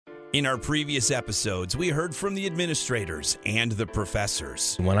In our previous episodes, we heard from the administrators and the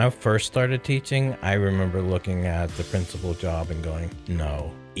professors. When I first started teaching, I remember looking at the principal job and going,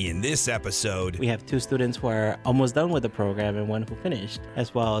 no. In this episode, we have 2 students who are almost done with the program and 1 who finished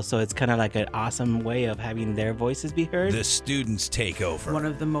as well. So it's kind of like an awesome way of having their voices be heard. The students take over. One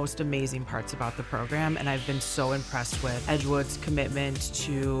of the most amazing parts about the program, and I've been so impressed with Edgewood's commitment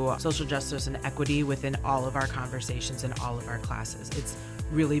to social justice and equity within all of our conversations and all of our classes. It's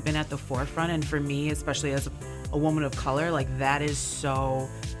really been at the forefront, and for me, especially as a woman of color, like that is so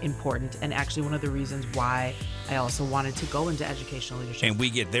important, and actually one of the reasons why I also wanted to go into educational leadership. And we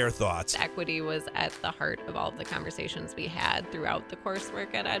get their thoughts. Equity was at the heart of all of the conversations we had throughout the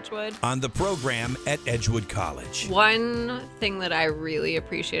coursework at Edgewood. On the program at Edgewood College. One thing that I really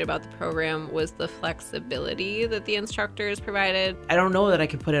appreciate about the program was the flexibility that the instructors provided. I don't know that I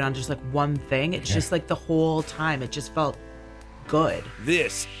could put it on just like one thing. It's just like the whole time, it just felt good.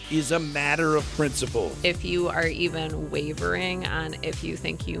 This is a matter of principle. If you are even wavering on if you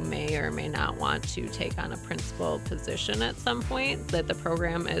think you may or may not want to take on a principal position at some point, that the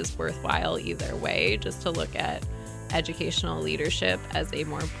program is worthwhile either way, just to look at educational leadership as a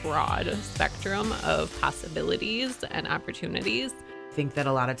more broad spectrum of possibilities and opportunities. I think that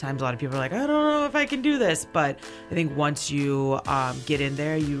a lot of times, a lot of people are like, I don't know if I can do this. But I think once you get in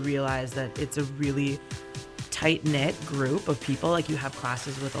there, you realize that it's a really tight-knit group of people. Like, you have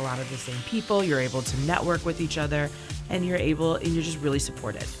classes with a lot of the same people. You're able to network with each other, and you're just really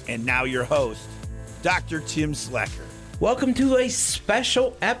supported. And now your host, Dr. Tim Slecker. Welcome to a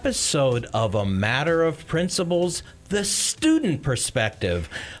special episode of A Matter of Principles, the student perspective.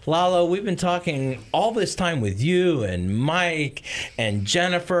 Lalo, we've been talking all this time with you and Mike and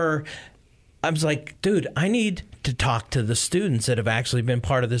Jennifer. I was like, dude, I need to talk to the students that have actually been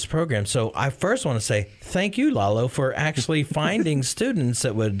part of this program. So I first want to say thank you, Lalo, for actually finding students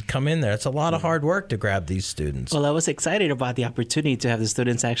that would come in there. It's a lot of hard work to grab these students. Well, I was excited about the opportunity to have the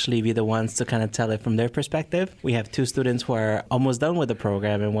students actually be the ones to kind of tell it from their perspective. We have 2 students who are almost done with the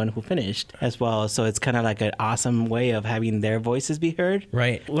program and 1 who finished as well. So it's kind of like an awesome way of having their voices be heard.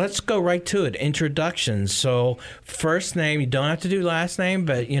 Right. Let's go right to it. Introductions. So first name, you don't have to do last name,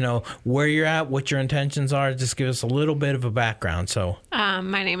 but where you're at, what your intentions are. Just give us a little bit of a background. So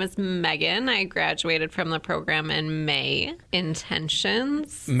my name is Megan. I graduated from the program in May.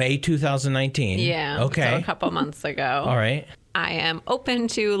 Intentions? May 2019. Yeah. Okay. So a couple months ago. All right. I am open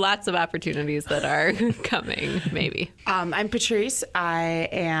to lots of opportunities that are coming, maybe. I'm Patrice. I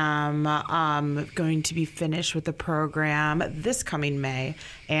am going to be finished with the program this coming May,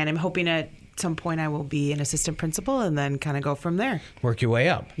 and I'm hoping at some point I will be an assistant principal and then kind of go from there. Work your way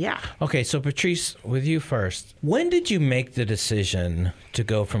up. Yeah. Okay, so Patrice, with you first. When did you make the decision to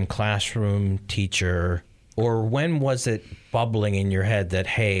go from classroom teacher, or when was it bubbling in your head that,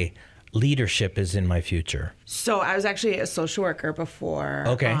 hey, leadership is in my future? So I was actually a social worker before,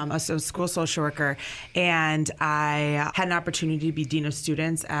 okay. A school social worker, and I had an opportunity to be dean of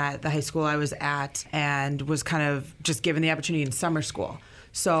students at the high school I was at, and was kind of just given the opportunity in summer school.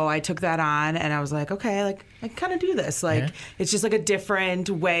 So I took that on, and I was like, okay, like I kind of do this. It's just like a different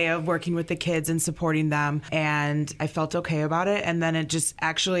way of working with the kids and supporting them. And I felt okay about it. And then it just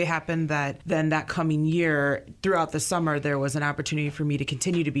actually happened that then that coming year, throughout the summer, there was an opportunity for me to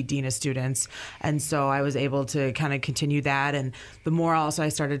continue to be dean of students. And so I was able to kind of continue that. And the more also I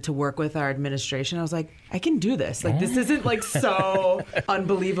started to work with our administration, I was like, I can do this. Like, this isn't like so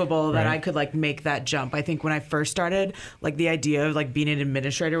unbelievable that I could like make that jump. I think when I first started, like the idea of like being an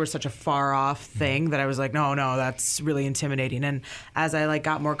administrator was such a far off thing that I was like, no, that's really intimidating. And as I like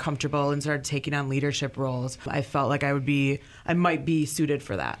got more comfortable and started taking on leadership roles, I felt like I might be suited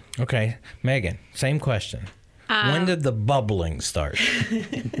for that. Okay. Megan, same question. When did the bubbling start?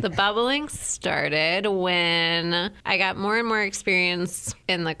 The bubbling started when I got more and more experience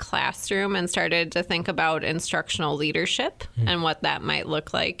in the classroom and started to think about instructional leadership and what that might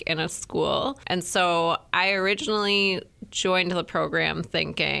look like in a school. And so I originally joined the program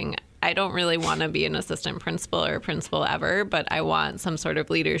thinking, I don't really want to be an assistant principal or a principal ever, but I want some sort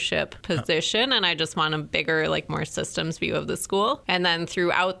of leadership position, and I just want a bigger, like more systems view of the school. And then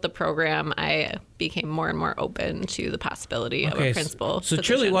throughout the program, I became more and more open to the possibility of a principal So position. it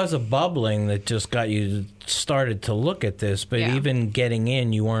truly was a bubbling that just got you started to look at this, but even getting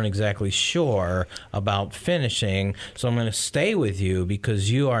in, you weren't exactly sure about finishing. So I'm going to stay with you because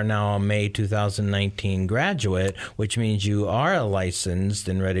you are now a May 2019 graduate, which means you are licensed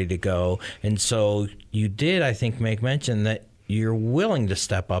and ready to go. And so you did, I think, make mention that you're willing to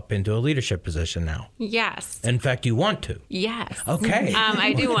step up into a leadership position now. Yes. In fact, you want to. Yes. Okay.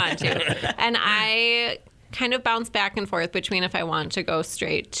 I do want to. And I kind of bounce back and forth between if I want to go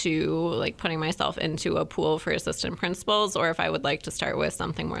straight to like putting myself into a pool for assistant principals, or if I would like to start with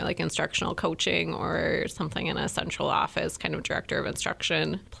something more like instructional coaching or something in a central office kind of director of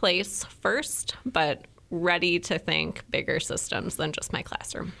instruction place first, but ready to think bigger systems than just my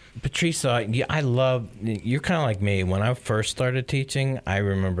classroom. Patrice, I love, you're kind of like me. When I first started teaching, I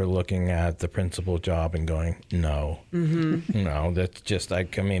remember looking at the principal job and going, no, no, that's just,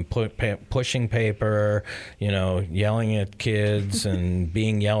 pushing paper, yelling at kids and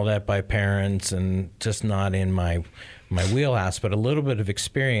being yelled at by parents, and just not in my wheelhouse. But a little bit of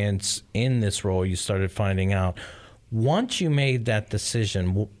experience in this role, you started finding out. Once you made that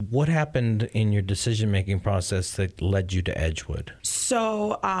decision, what happened in your decision-making process that led you to Edgewood?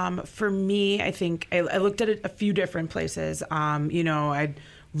 So for me, I think I looked at it a few different places. I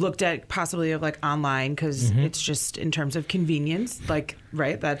looked at possibly of like online, because it's just in terms of convenience, like,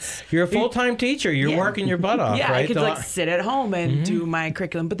 right? That's You're a full-time teacher. You're working your butt off, yeah, right? I could like sit at home and do my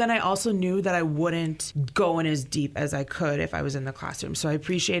curriculum. But then I also knew that I wouldn't go in as deep as I could if I was in the classroom. So I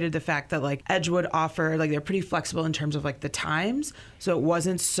appreciated the fact that like Edgewood offered, like, they're pretty flexible in terms of like the times. So it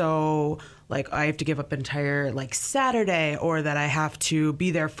wasn't so like I have to give up an entire like Saturday, or that I have to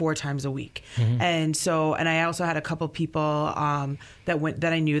be there 4 times a week. And I also had a couple people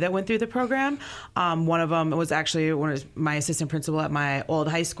that I knew that went through the program. One of them was actually my assistant principal at my old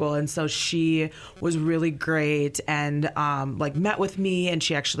high school, and so she was really great and like met with me, and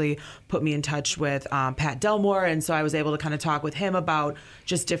she actually put me in touch with Pat Delmore, and so I was able to kind of talk with him about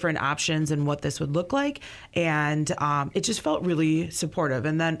just different options and what this would look like, and it just felt really supportive.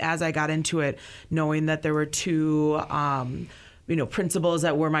 And then as I got into it, knowing that there were 2 principals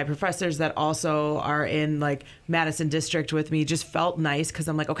that were my professors that also are in like Madison district with me, just felt nice, because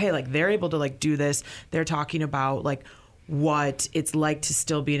I'm like, okay, like they're able to like do this. They're talking about like what it's like to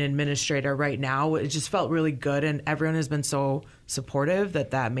still be an administrator right now. It just felt really good, and everyone has been so supportive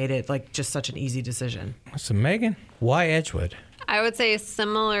that made it like just such an easy decision. So Megan, why Edgewood? I would say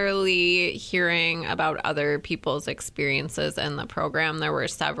similarly, hearing about other people's experiences in the program, there were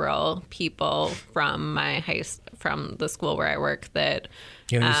several people from from the school where I work that.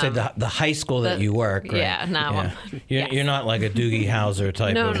 You said the high school that you work, right? Yeah, no. Yeah. You're not like a Doogie Howser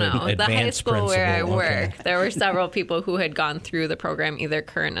type of advanced the high school principal. where I work, Okay. there were several people who had gone through the program, either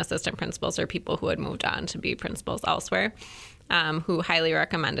current assistant principals or people who had moved on to be principals elsewhere. Who highly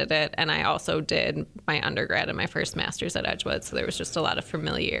recommended it. And I also did my undergrad and my first master's at Edgewood. So there was just a lot of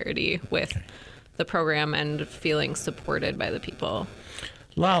familiarity with the program and feeling supported by the people.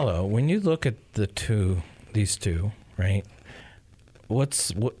 Lalo, when you look at these two, right?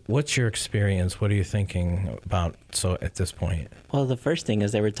 What's your experience? What are you thinking about at this point? Well, the first thing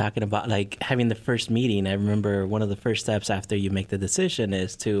is they were talking about like having the first meeting. I remember one of the first steps after you make the decision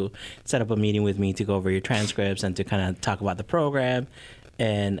is to set up a meeting with me to go over your transcripts and to kind of talk about the program.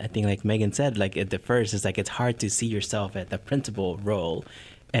 And I think like Megan said, like at the first, it's like it's hard to see yourself at the principal role.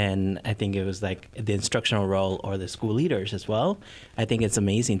 And I think it was like the instructional role or the school leaders as well. I think it's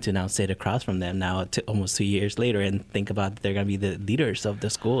amazing to now sit across from them now almost 2 years later and think about they're going to be the leaders of the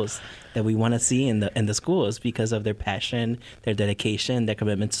schools that we want to see in the schools because of their passion, their dedication, their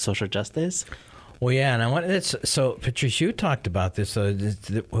commitment to social justice. Well, yeah, and so Patrice, you talked about this.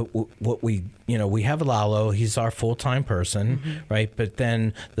 What we have Lalo. He's our full-time person, right? But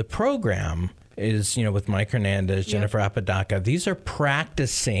then the program is, with Mike Hernandez, Jennifer Apodaca. These are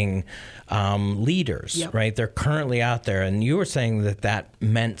practicing leaders, right? They're currently out there. And you were saying that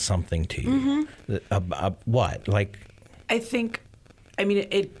meant something to you. What? Like,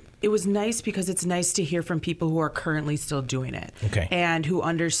 It was nice because it's nice to hear from people who are currently still doing it. Okay. And who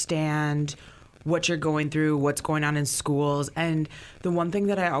understand what you're going through, what's going on in schools. And the one thing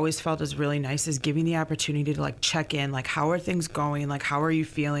that I always felt is really nice is giving the opportunity to like check in, like how are things going? Like how are you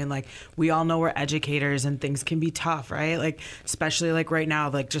feeling? Like we all know we're educators and things can be tough, right? Like especially like right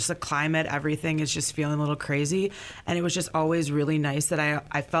now, like just the climate, everything is just feeling a little crazy. And it was just always really nice that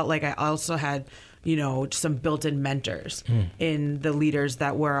I felt like I also had some built-in mentors in the leaders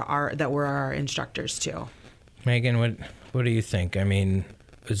that were our instructors too. Megan, what do you think? I mean,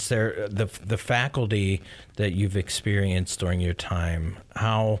 is there the faculty that you've experienced during your time,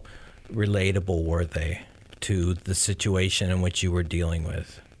 how relatable were they to the situation in which you were dealing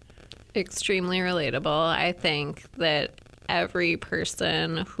with? Extremely relatable. I think that every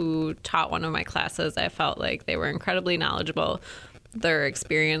person who taught one of my classes, I felt like they were incredibly knowledgeable. Their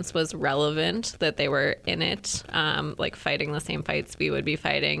experience was relevant, that they were in it, like fighting the same fights we would be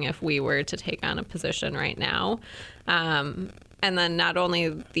fighting if we were to take on a position right now. And then not only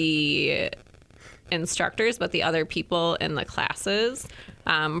the instructors, but the other people in the classes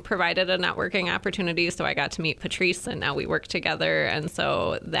provided a networking opportunity. So I got to meet Patrice, and now we work together. And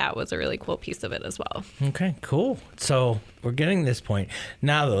so that was a really cool piece of it as well. Okay, cool. So we're getting this point.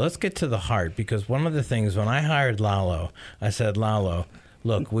 Now, though, let's get to the heart, because one of the things when I hired Lalo, I said, Lalo,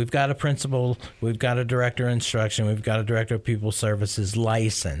 look, we've got a principal, we've got a director of instruction, we've got a director of people services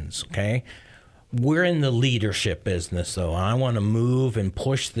license, okay? We're in the leadership business, though. I want to move and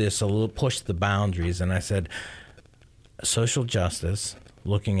push this a little, push the boundaries. And I said, social justice,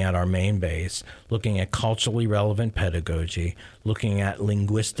 looking at our main base, looking at culturally relevant pedagogy, looking at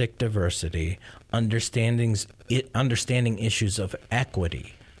linguistic diversity, understanding issues of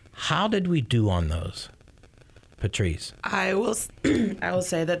equity. How did we do on those? Patrice. I will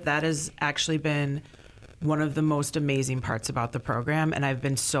say that has actually been one of the most amazing parts about the program, and I've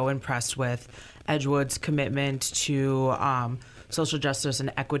been so impressed with Edgewood's commitment to social justice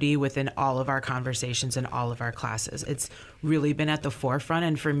and equity within all of our conversations and all of our classes. It's really been at the forefront,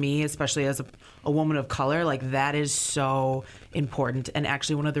 and for me, especially as a woman of color, like that is so important, and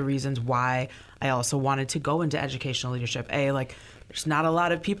actually one of the reasons why I also wanted to go into educational leadership. There's not a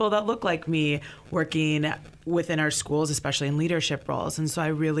lot of people that look like me working within our schools, especially in leadership roles. And so I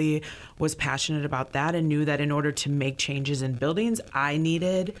really was passionate about that and knew that in order to make changes in buildings, I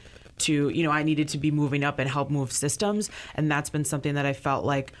needed to be moving up and help move systems. And that's been something that I felt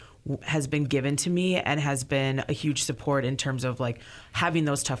like has been given to me and has been a huge support in terms of like having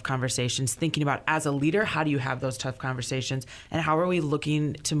those tough conversations, thinking about as a leader, how do you have those tough conversations and how are we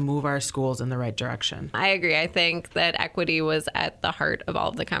looking to move our schools in the right direction? I agree. I think that equity was at the heart of all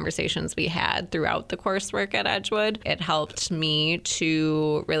of the conversations we had throughout the coursework at Edgewood. It helped me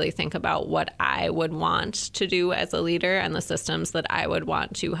to really think about what I would want to do as a leader and the systems that I would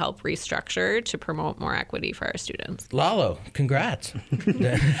want to help restructure to promote more equity for our students. Lalo, congrats.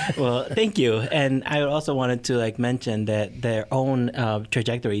 Well, thank you. And I also wanted to mention that their own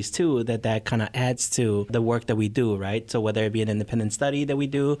trajectories too, that kind of adds to the work that we do, right? So whether it be an independent study that we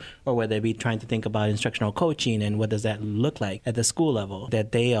do or whether it be trying to think about instructional coaching and what does that look like at the school level,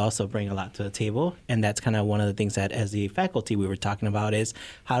 that they also bring a lot to the table. And that's kind of one of the things that as the faculty we were talking about is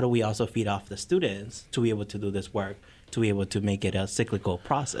how do we also feed off the students to be able to do this work, to be able to make it a cyclical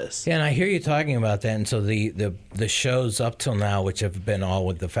process. Yeah, and I hear you talking about that. And so the shows up till now, which have been all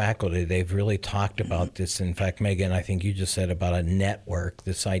with the faculty, they've really talked about this. In fact, Megan, I think you just said about a network,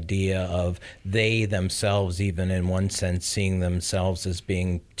 this idea of they themselves, even in one sense, seeing themselves as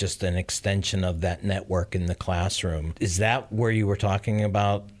being just an extension of that network in the classroom. Is that where you were talking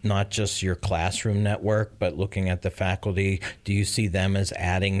about not just your classroom network, but looking at the faculty? Do you see them as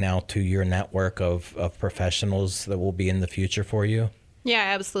adding now to your network of professionals that will be in the future for you?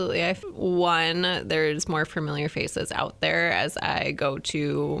 Yeah, absolutely. There's more familiar faces out there as I go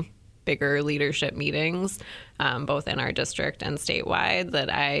to bigger leadership meetings, both in our district and statewide,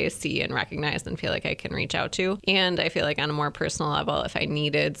 that I see and recognize and feel like I can reach out to. And I feel like on a more personal level, if I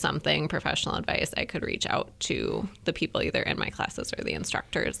needed something, professional advice, I could reach out to the people either in my classes or the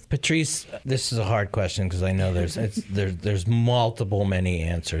instructors. Patrice, this is a hard question because I know there's many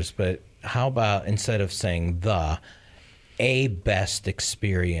answers, but how about instead of saying a best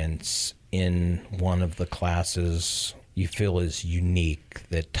experience in one of the classes you feel is unique,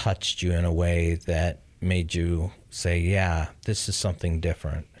 that touched you in a way that made you say, yeah, this is something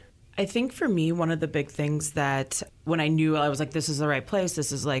different? I think for me, one of the big things that when I knew I was like, this is the right place,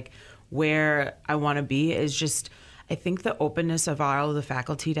 this is like where I want to be, is just, I think the openness of all of the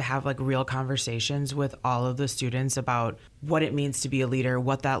faculty to have like real conversations with all of the students about what it means to be a leader,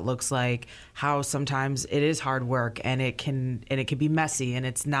 what that looks like, how sometimes it is hard work and it can be messy and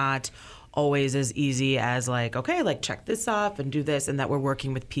it's not always as easy as like, okay, like check this off and do this, and that we're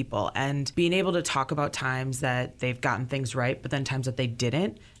working with people and being able to talk about times that they've gotten things right, but then times that they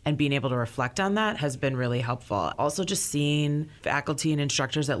didn't, and being able to reflect on that has been really helpful. Also just seeing faculty and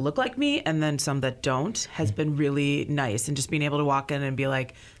instructors that look like me and then some that don't has been really nice, and just being able to walk in and be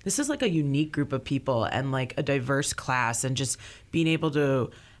like, this is like a unique group of people and like a diverse class, and just being able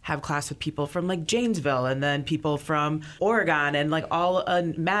to have class with people from like Janesville and then people from Oregon and like all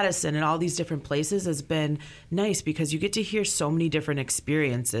Madison and all these different places has been nice, because you get to hear so many different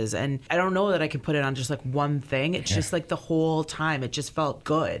experiences. And I don't know that I can put it on just like one thing. It's just like the whole time it just felt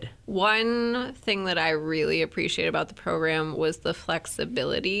good. One thing that I really appreciate about the program was the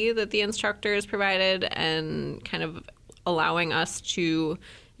flexibility that the instructors provided and kind of allowing us to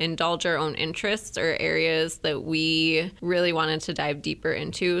indulge our own interests or areas that we really wanted to dive deeper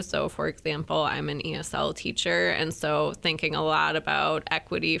into. So, for example, I'm an ESL teacher, and so thinking a lot about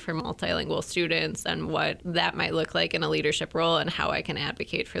equity for multilingual students and what that might look like in a leadership role and how I can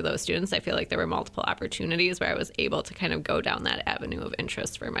advocate for those students. I feel like there were multiple opportunities where I was able to kind of go down that avenue of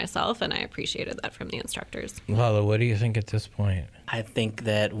interest for myself, and I appreciated that from the instructors. Lala, what do you think at this point? I think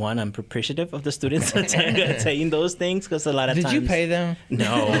that, one, I'm appreciative of the students saying those things, because a lot of times... Did you pay them?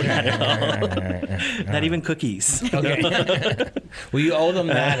 No, not at all. Not even cookies. Okay. Well, you owe them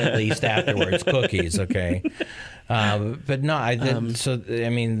that at least afterwards, cookies, okay? But no,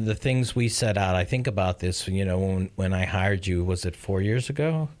 the things we set out, I think about this, when I hired you, was it 4 years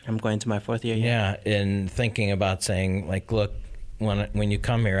ago? I'm going to my 4th year. Yeah, and thinking about saying, like, look, when you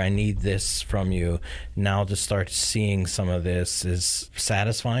come here, I need this from you. Now to start seeing some of this is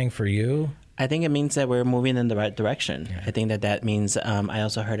satisfying for you? I think it means that we're moving in the right direction. Yeah. I think that means, I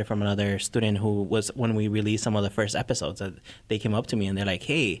also heard it from another student who was, when we released some of the first episodes, that they came up to me and they're like,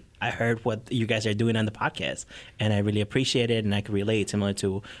 hey, I heard what you guys are doing on the podcast, and I really appreciate it, and I can relate, similar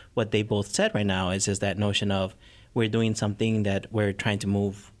to what they both said right now, is just that notion of we're doing something that we're trying to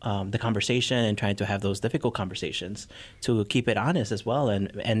move the conversation and trying to have those difficult conversations to keep it honest as well,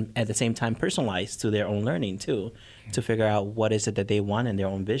 and at the same time personalized to their own learning too, to figure out what is it that they want in their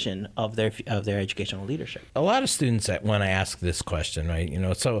own vision of their educational leadership. A lot of students that when I ask this question, right,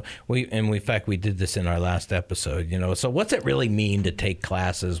 so we did this in our last episode, so what's it really mean to take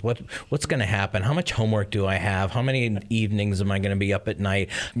classes? What's going to happen? How much homework do I have? How many evenings am I going to be up at night?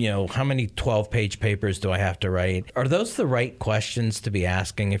 How many 12-page papers do I have to write? Are those the right questions to be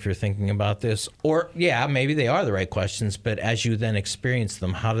asking if you're thinking about this? Or, yeah, maybe they are the right questions, but as you then experience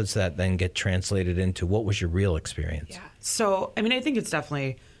them, how does that then get translated into what was your real experience? Yeah. So, I think it's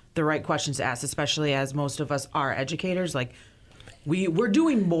definitely the right questions to ask, especially as most of us are educators. Like, we're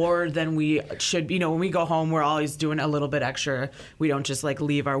doing more than we should. When we go home, we're always doing a little bit extra. We don't just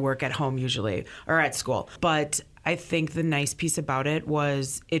leave our work at home usually or at school. But I think the nice piece about it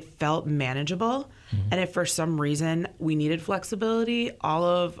was it felt manageable. Mm-hmm. And if for some reason we needed flexibility, all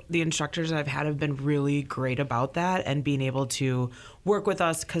of the instructors that I've had have been really great about that and being able to work with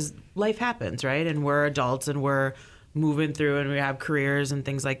us, because life happens, right? And we're adults and we're moving through and we have careers and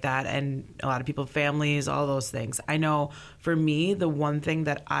things like that, and a lot of people, families, all those things. I know for me, the one thing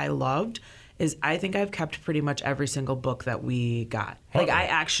that I loved is I think I've kept pretty much every single book that we got. I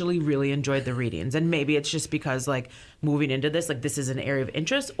actually really enjoyed the readings. And maybe it's just because moving into this, this is an area of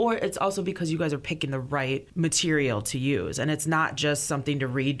interest, or it's also because you guys are picking the right material to use. And it's not just something to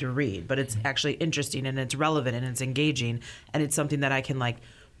read, but it's actually interesting and it's relevant and it's engaging. And it's something that I can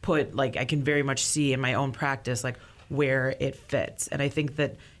put, I can very much see in my own practice, where it fits. And I think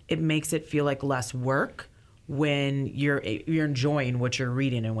that it makes it feel like less work when you're enjoying what you're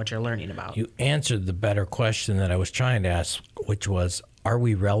reading and what you're learning about. You answered the better question that I was trying to ask, which was, are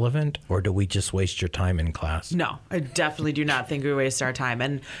we relevant, or do we just waste your time in class? No, I definitely do not think we waste our time.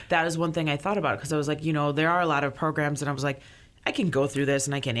 And that is one thing I thought about, because I was like, there are a lot of programs, and I was like, I can go through this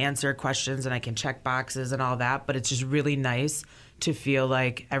and I can answer questions and I can check boxes and all that, but it's just really nice to feel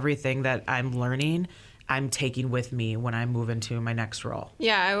like everything that I'm learning I'm taking with me when I move into my next role.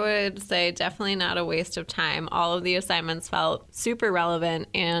 Yeah, I would say definitely not a waste of time. All of the assignments felt super relevant,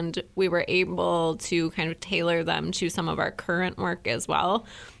 and we were able to kind of tailor them to some of our current work as well.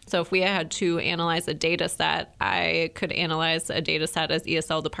 So if we had to analyze a data set, I could analyze a data set as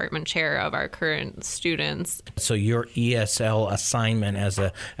ESL department chair of our current students. So your ESL assignment as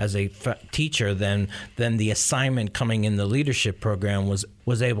a teacher, then the assignment coming in the leadership program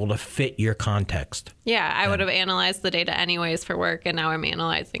was able to fit your context. Yeah, I would have analyzed the data anyways for work, and now I'm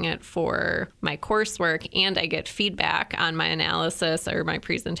analyzing it for my coursework, and I get feedback on my analysis or my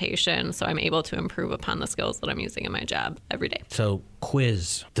presentation, so I'm able to improve upon the skills that I'm using in my job every day. So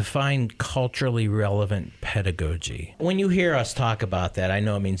quiz, define culturally relevant pedagogy. When you hear us talk about that, I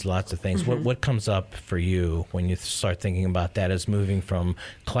know it means lots of things. Mm-hmm. What comes up for you when you start thinking about that as moving from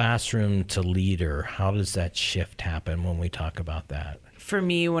classroom to leader? How does that shift happen when we talk about that? For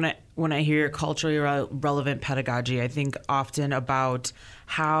me, when I hear culturally relevant pedagogy, I think often about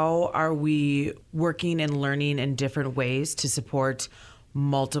how are we working and learning in different ways to support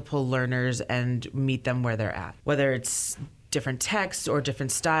multiple learners and meet them where they're at, whether it's different texts or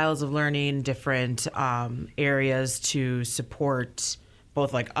different styles of learning, different areas to support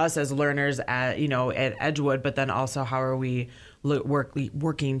both us as learners at Edgewood, but then also how are we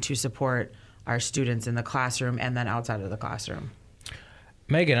working to support our students in the classroom and then outside of the classroom.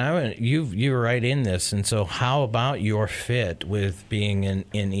 Megan, you were right in this, and so how about your fit with being in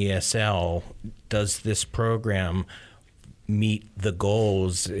ESL? Does this program meet the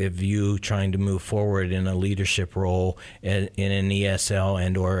goals of you trying to move forward in a leadership role in an ESL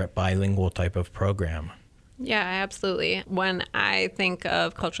and or bilingual type of program? Yeah, absolutely. When I think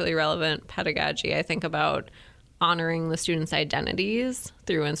of culturally relevant pedagogy, I think about honoring the students' identities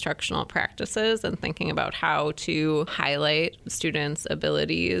through instructional practices and thinking about how to highlight students'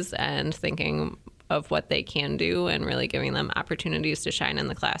 abilities and thinking of what they can do and really giving them opportunities to shine in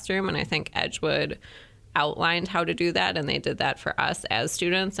the classroom. And I think Edgewood outlined how to do that, and they did that for us as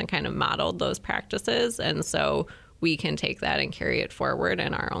students and kind of modeled those practices. And so we can take that and carry it forward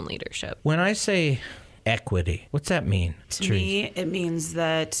in our own leadership. When I say equity, what's that mean? To me, it means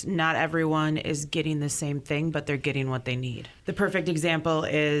that not everyone is getting the same thing, but they're getting what they need. The perfect example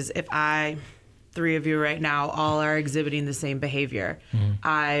is if three of you right now all are exhibiting the same behavior,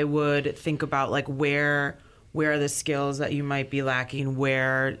 I would think about like where are the skills that you might be lacking,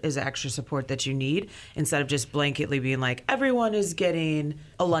 where is extra support that you need, instead of just blanketly being like, everyone is getting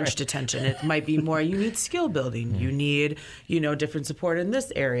a lunch detention. It might be more, you need skill building, you need, different support in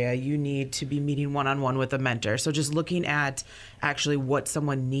this area, you need to be meeting one-on-one with a mentor. So just looking at actually what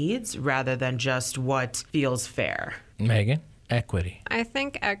someone needs rather than just what feels fair. Megan, equity. I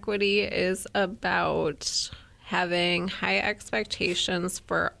think equity is about having high expectations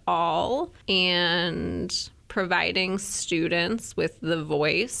for all and providing students with the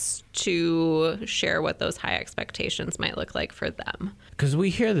voice to share what those high expectations might look like for them. Because we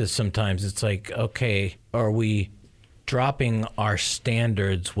hear this sometimes. It's like, okay, are we dropping our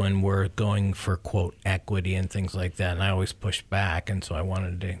standards when we're going for, quote, equity and things like that? And I always push back. And so I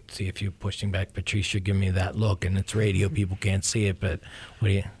wanted to see if you're pushing back. Patricia, give me that look. And it's radio. People can't see it. But what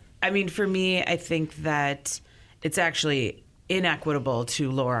do you... I mean, for me, I think that it's actually inequitable to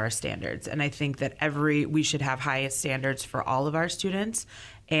lower our standards. And I think that we should have highest standards for all of our students.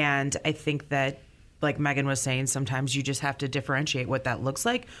 And I think that, like Megan was saying, sometimes you just have to differentiate what that looks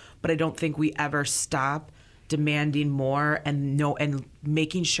like. But I don't think we ever stop demanding more and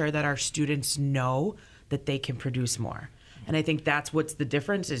making sure that our students know that they can produce more. And I think that's what's the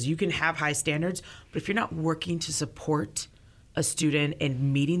difference is you can have high standards, but if you're not working to support a student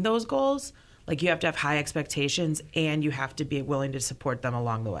in meeting those goals, like you have to have high expectations and you have to be willing to support them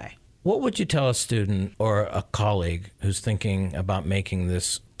along the way. What would you tell a student or a colleague who's thinking about making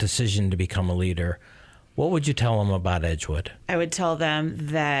this decision to become a leader? What would you tell them about Edgewood? I would tell them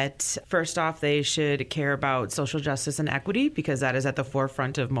that first off, they should care about social justice and equity because that is at the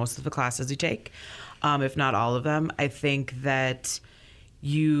forefront of most of the classes you take, if not all of them. I think that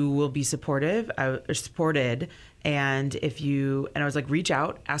you will be supported. And I was like, reach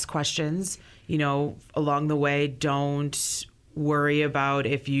out, ask questions, along the way. Don't worry about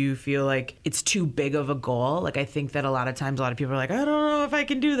if you feel like it's too big of a goal. Like, I think that a lot of times, a lot of people are like, I don't know if I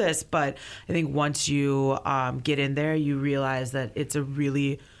can do this. But I think once you get in there, you realize that it's a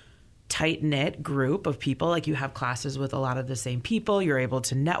really tight-knit group of people. Like, you have classes with a lot of the same people. You're able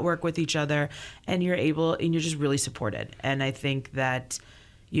to network with each other and you're just really supported. And I think that,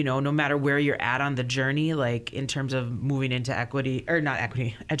 no matter where you're at on the journey, like in terms of moving into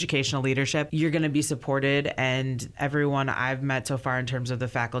educational leadership, you're going to be supported. And everyone I've met so far in terms of the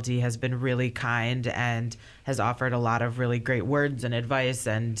faculty has been really kind and has offered a lot of really great words and advice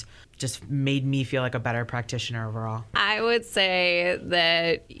and just made me feel like a better practitioner overall. I would say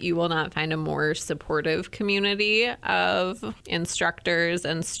that you will not find a more supportive community of instructors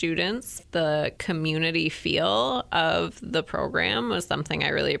and students. The community feel of the program was something I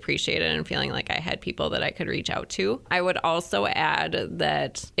really appreciated and feeling like I had people that I could reach out to. I would also add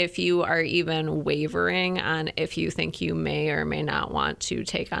that if you are even wavering on if you think you may or may not want to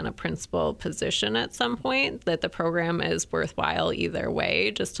take on a principal position at some point, that the program is worthwhile either way,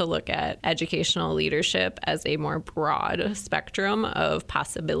 just to look at educational leadership as a more broad spectrum of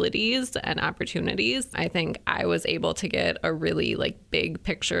possibilities and opportunities. I think I was able to get a really big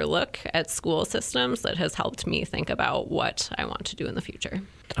picture look at school systems that has helped me think about what I want to do in the future.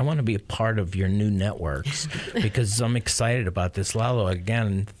 I want to be a part of your new networks because I'm excited about this. Lalo,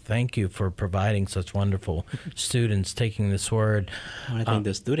 again, thank you for providing such wonderful students taking this word. I want to thank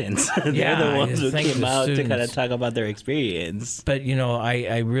the students. They're the ones who came out to kind of talk about their experience. But,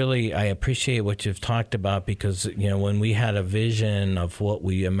 I appreciate what you've talked about because, when we had a vision of what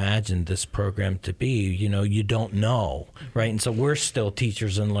we imagined this program to be, you don't know, right? And so we're still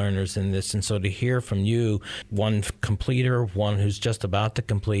teachers and learners in this. And so to hear from you, one completer, one who's just about to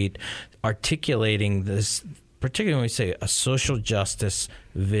complete, articulating this, particularly when we say a social justice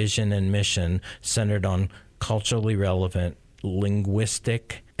vision and mission centered on culturally relevant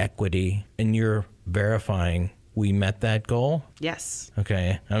linguistic equity, and you're verifying we met that goal? Yes.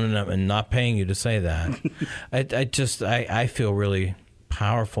 Okay. I'm not paying you to say that. I feel really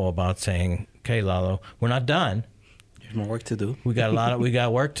powerful about saying, okay, Lalo, we're not done. There's more work to do. We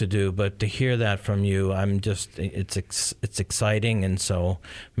got work to do, but to hear that from you, it's exciting. And so,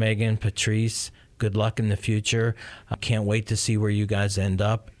 Megan, Patrice, good luck in the future. I can't wait to see where you guys end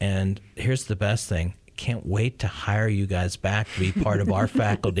up. And here's the best thing. Can't wait to hire you guys back to be part of our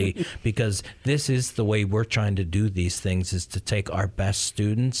faculty, because this is the way we're trying to do these things, is to take our best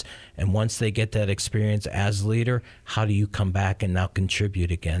students, and once they get that experience as leader, how do you come back and now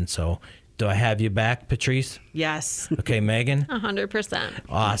contribute again? So do I have you back, Patrice? Yes. Okay, Megan? 100%.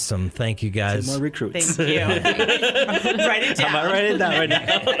 Awesome. Thank you, guys. More recruits. Thank you. Write it down. I'm gonna write it down right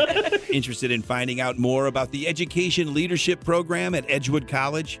now. Interested in finding out more about the Education Leadership Program at Edgewood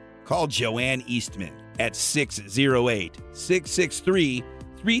College? Call Joanne Eastman at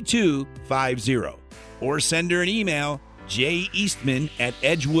 608-663-3250 or send her an email,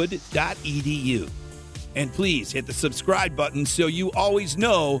 jeastman@edgewood.edu. And please hit the subscribe button so you always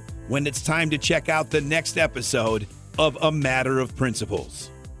know when it's time to check out the next episode of A Matter of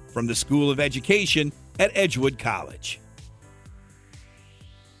Principles from the School of Education at Edgewood College.